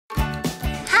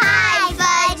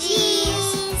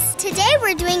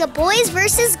we're doing a boys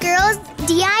versus girls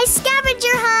DI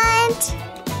scavenger hunt.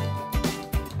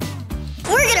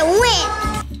 We're gonna win.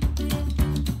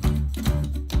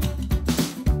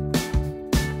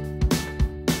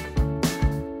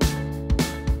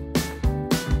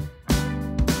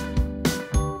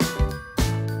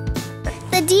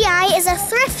 The DI is a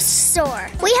thrift store.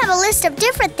 We have a list of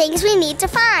different things we need to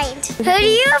find. Who do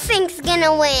you think's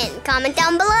gonna win? Comment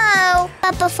down below.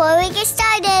 But before we get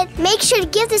started, make sure to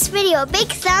give this video a big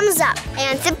thumbs up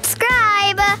and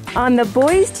subscribe. On the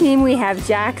boys team, we have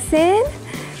Jackson,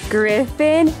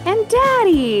 Griffin, and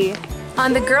Daddy.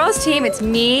 On the girls team, it's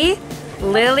me,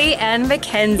 Lily, and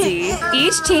Mackenzie.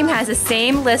 Each team has the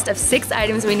same list of 6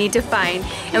 items we need to find,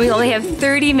 and we only have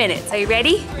 30 minutes. Are you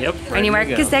ready? Yep. On your mark,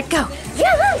 get set, go.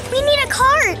 Yeah, we need a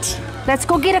cart. Let's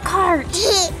go get a cart.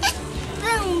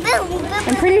 Boom, boom, boom.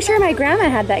 I'm pretty sure my grandma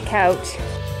had that couch.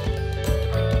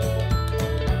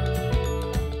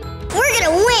 We're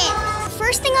gonna win.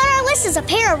 First thing on our list is a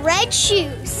pair of red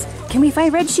shoes. Can we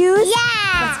find red shoes?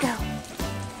 Yeah. Let's go.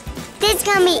 This is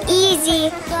gonna be easy.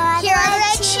 Here are the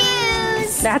red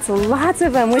shoes. That's lots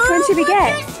of them. Which one should we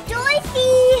get?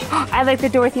 Dorothy. I like the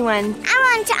Dorothy one.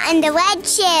 I want to on the red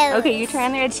shoe. Okay, you try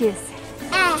on the red shoes.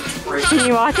 Can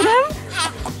you walk in them?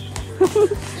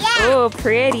 Yeah. Oh,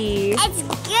 pretty. It's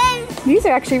good. These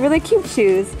are actually really cute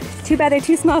shoes. Too bad they're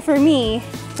too small for me,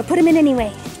 but put them in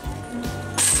anyway.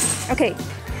 Okay.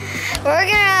 We're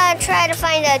gonna try to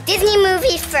find a Disney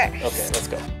movie first. Okay, let's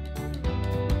go.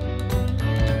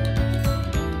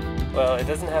 Well, it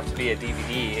doesn't have to be a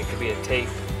DVD. It could be a tape.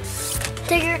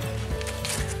 Tigger.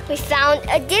 We found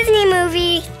a Disney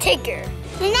movie, Tigger.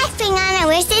 The next thing on our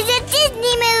list is a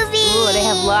Disney movie. Ooh, they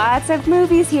have lots of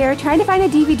movies here. Trying to find a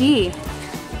DVD.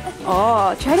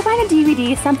 Oh, try to find a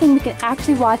DVD, something we can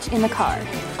actually watch in the car.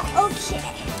 Okay.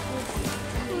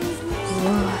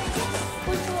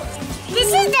 This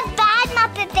is the Bad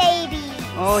Muppet Baby.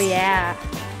 Oh, yeah.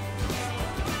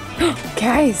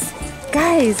 Guys.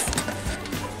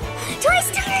 Toy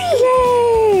Story.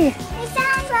 Yay! I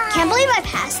found one. Can't believe I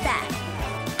passed that.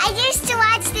 I used to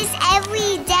watch this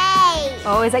every day.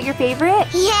 Oh, is that your favorite?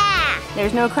 Yeah.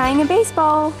 There's no crying in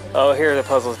baseball. Oh, here are the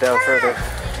puzzles down further.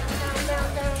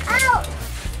 Ow.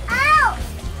 Ow.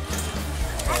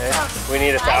 Okay. We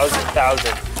need 1,000.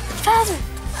 1,000.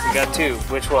 We got 2.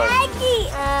 Which one?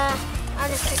 I'll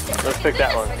just pick this. Let's pick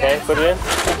that one, okay? Put it in.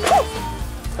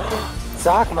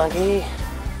 Sock monkey.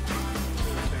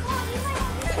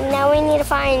 Now we need to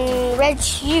find red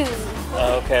shoes.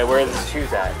 Okay, where are the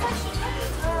shoes at?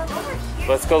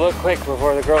 Let's go look quick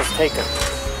before the girls take them.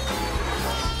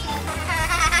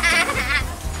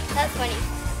 That's funny.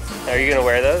 Are you gonna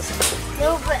wear those?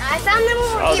 No, but I found them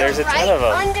over Oh, here, there's a ton right of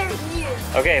them. under here.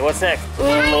 Okay, what's next? We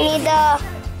need the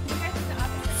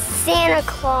Santa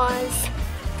Claus.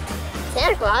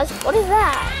 Santa Claus? What is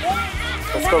that?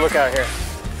 Let's go look out here.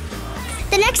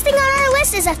 The next thing on our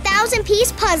list is a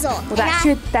 1,000-piece puzzle. Well,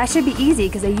 that should be easy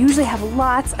because they usually have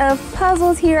lots of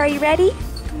puzzles here. Are you ready?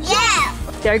 Yeah.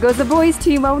 There goes the boys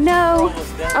team. Oh no!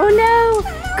 Oh no!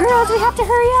 Girls, we have to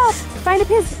hurry up. Find a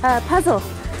puzzle.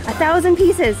 1,000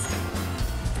 pieces.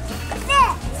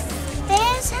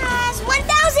 This has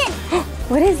 1,000.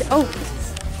 What is? Oh.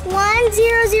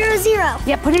 1,000.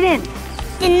 Yeah, put it in.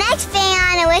 The next thing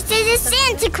on the list is a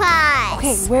Santa Claus.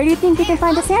 Okay, where do you think we can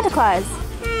find a Santa Claus?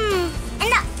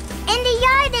 In the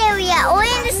yard area or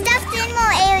in the stuffed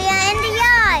animal area in the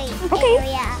yard. Okay.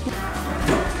 Area.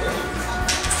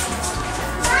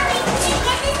 Mommy, can you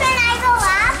get this when I go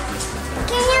up?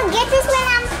 Can you get this when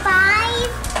I'm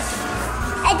 5?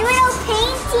 A little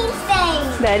painting thing.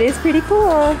 That is pretty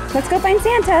cool. Let's go find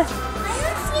Santa. I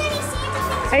don't see any Santa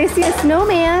things. I see a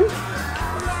snowman.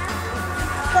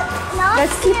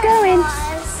 Let's keep going.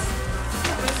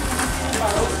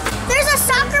 There's a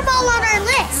soccer ball on our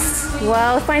list.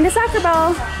 Well, find a soccer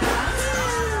ball.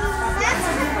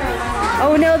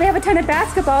 Oh no, they have a ton of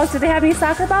basketballs. Do they have any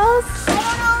soccer balls? I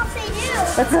don't know if they do.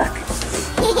 Let's look.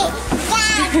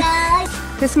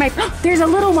 Yeah, This might. There's a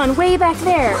little one way back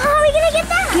there. how are we gonna get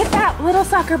that? Get that little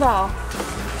soccer ball.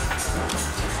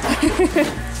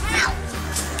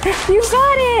 You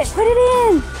got it. Put it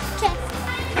in. Okay.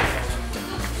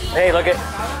 Hey, look at.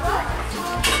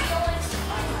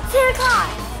 Santa Claus.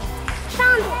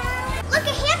 Found it. Look,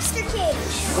 a hamster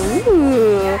cage.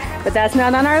 Ooh, but that's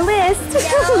not on our list.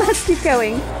 Let's keep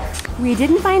going. We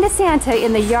didn't find a Santa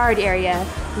in the yard area.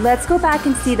 Let's go back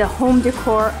and see the home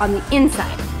decor on the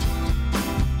inside.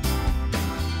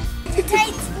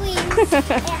 Tight squeeze.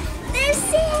 There's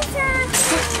Santa.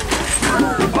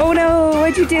 Oh no,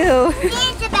 what'd you do?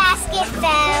 Santa basket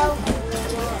fell.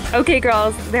 Okay,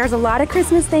 girls, there's a lot of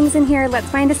Christmas things in here. Let's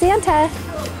find a Santa.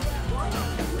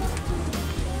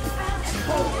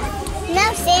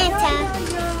 Santa.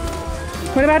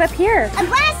 What about up here? A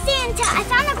glass Santa. I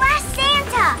found a glass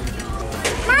Santa.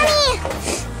 Mommy,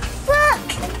 look,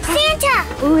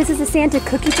 Santa. Ooh, is this a Santa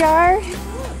cookie jar?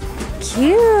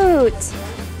 Cute.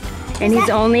 And he's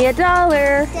only $1.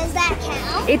 Does that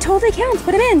count? It totally counts.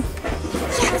 Put him in.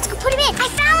 Yeah, let's go put him in. I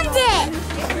found it.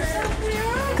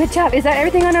 Good job. Is that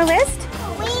everything on our list?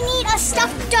 We need a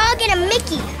stuffed dog and a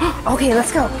Mickey. Okay,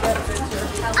 let's go.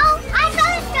 Oh, I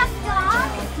found a stuffed dog.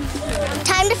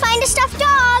 Time to find a stuffed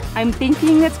dog. I'm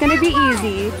thinking that's gonna be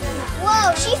easy.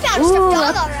 Whoa, she found a stuffed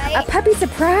dog, all right. A puppy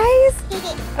surprise?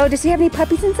 Oh, does she have any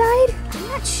puppies inside? I'm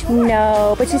not sure.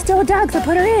 No, but she's still a dog, so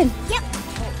put her in. Yep.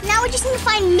 Now we just need to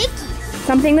find Mickey.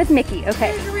 Something with Mickey,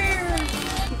 okay.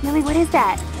 Millie, what is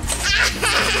that?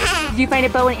 Did you find a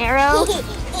bow and arrow?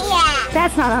 Yeah.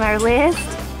 That's not on our list.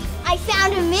 I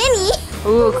found a mini.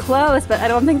 Ooh, close, but I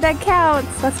don't think that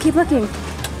counts. Let's keep looking.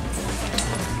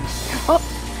 Oh,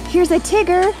 here's a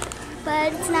Tigger.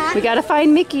 But it's not. We gotta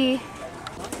find Mickey.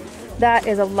 That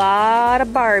is a lot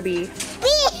of Barbie.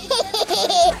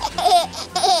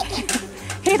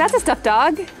 Hey, that's a stuffed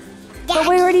dog. But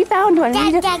we already found one.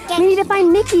 We need to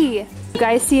find Mickey. You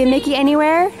guys see a Mickey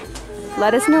anywhere?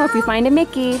 Let us know if you find a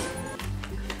Mickey.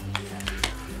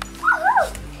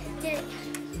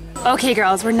 Okay,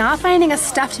 girls, we're not finding a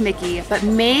stuffed Mickey, but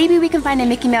maybe we can find a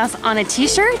Mickey Mouse on a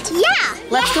t-shirt? Yeah.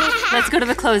 Let's go to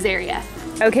the clothes area.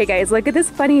 Okay, guys, look at this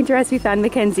funny dress we found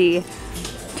Mackenzie.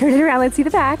 Turn it around, let's see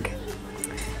the back.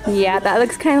 Yeah, that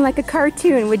looks kind of like a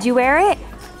cartoon. Would you wear it?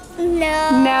 No.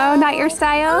 No, not your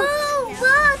style? Oh,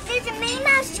 look, there's a Minnie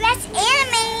Mouse dress and a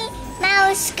Minnie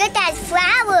Mouse skirt that has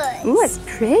flowers. Ooh, it's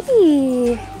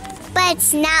pretty. But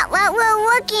it's not what we're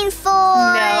looking for.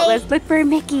 No, let's look for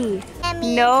Mickey.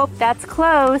 Nope, that's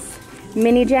close.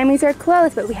 Mini jammies are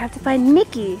close, but we have to find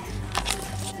Mickey.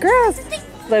 Girls,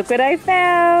 look what I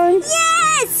found.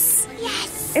 Yes!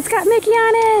 Yes! It's got Mickey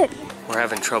on it. We're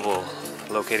having trouble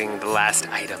locating the last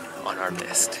item on our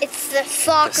list. It's the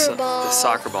soccer ball. The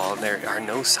soccer ball. There are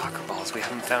no soccer balls. We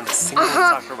haven't found a single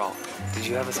soccer ball. Did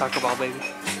you have a soccer ball, baby?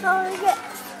 Oh, yeah.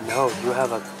 No, you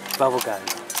have a bubble gun.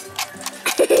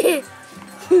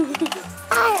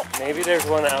 Maybe there's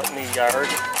one out in the yard,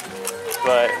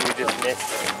 but we just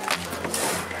missed it.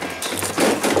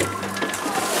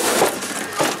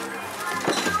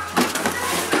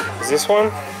 Is this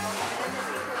one?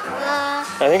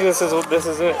 I think this is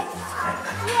it.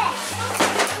 Yeah.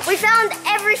 We found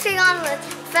everything on the list.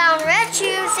 Found red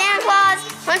shoes, Santa Claus,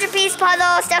 100-piece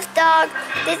puzzle, stuffed dog,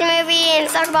 Disney movie, and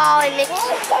soccer ball, and Mickey.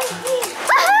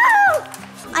 Woohoo!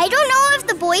 I don't know if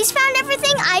the boys found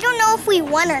everything. I don't know if we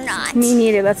won or not. Me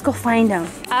neither. Let's go find them.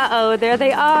 Uh-oh, there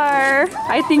they are.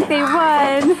 I think they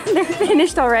won. They're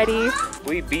finished already.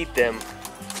 We beat them.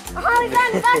 Oh, we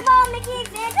found soccer ball, Mickey,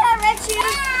 Santa, red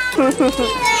shoes.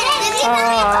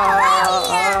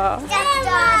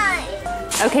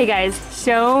 Okay, guys,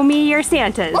 show me your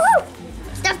Santas. Woo!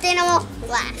 Stuffed animal,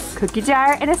 glass. Cookie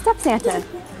jar and a stuffed Santa.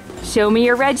 Show me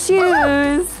your red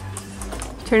shoes.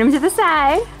 Turn them to the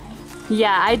side.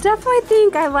 Yeah, I definitely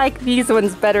think I like these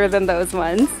ones better than those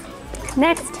ones.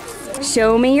 Next,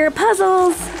 show me your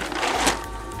puzzles.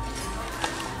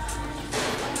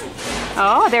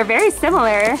 Oh, they're very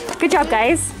similar. Good job,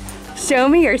 guys. Show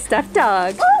me your stuffed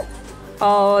dog.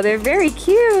 Oh, they're very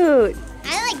cute.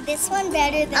 I like this one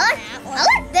better than that one. I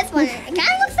like this one. It kind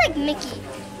of looks like Mickey.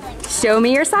 Show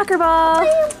me your soccer ball.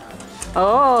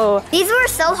 Oh. These were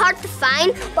so hard to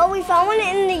find, but we found one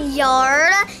in the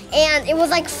yard, and it was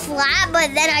like flat,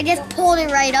 but then I just pulled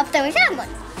it right up, then we found one.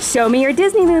 Show me your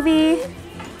Disney movie.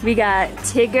 We got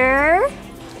Tigger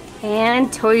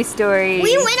and Toy Story.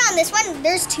 We win on this one.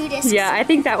 There's 2 discs. Yeah, I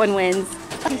think that one wins.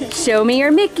 Show me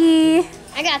your Mickey.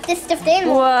 I got this stuffed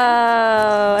animal.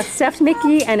 Whoa, a stuffed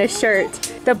Mickey and a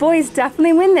shirt. The boys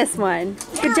definitely win this one.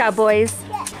 Good job, boys.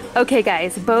 Okay,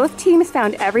 guys, both teams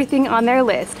found everything on their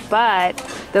list, but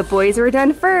the boys were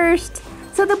done first,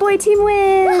 so the boy team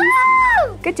wins.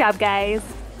 Woo-hoo! Good job, guys.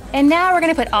 And now we're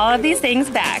gonna put all of these things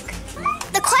back.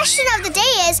 The question of the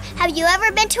day is, have you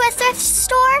ever been to a thrift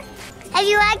store? If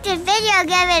you liked this video,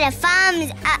 give it a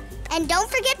thumbs up. And don't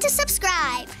forget to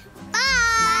subscribe.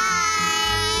 Bye!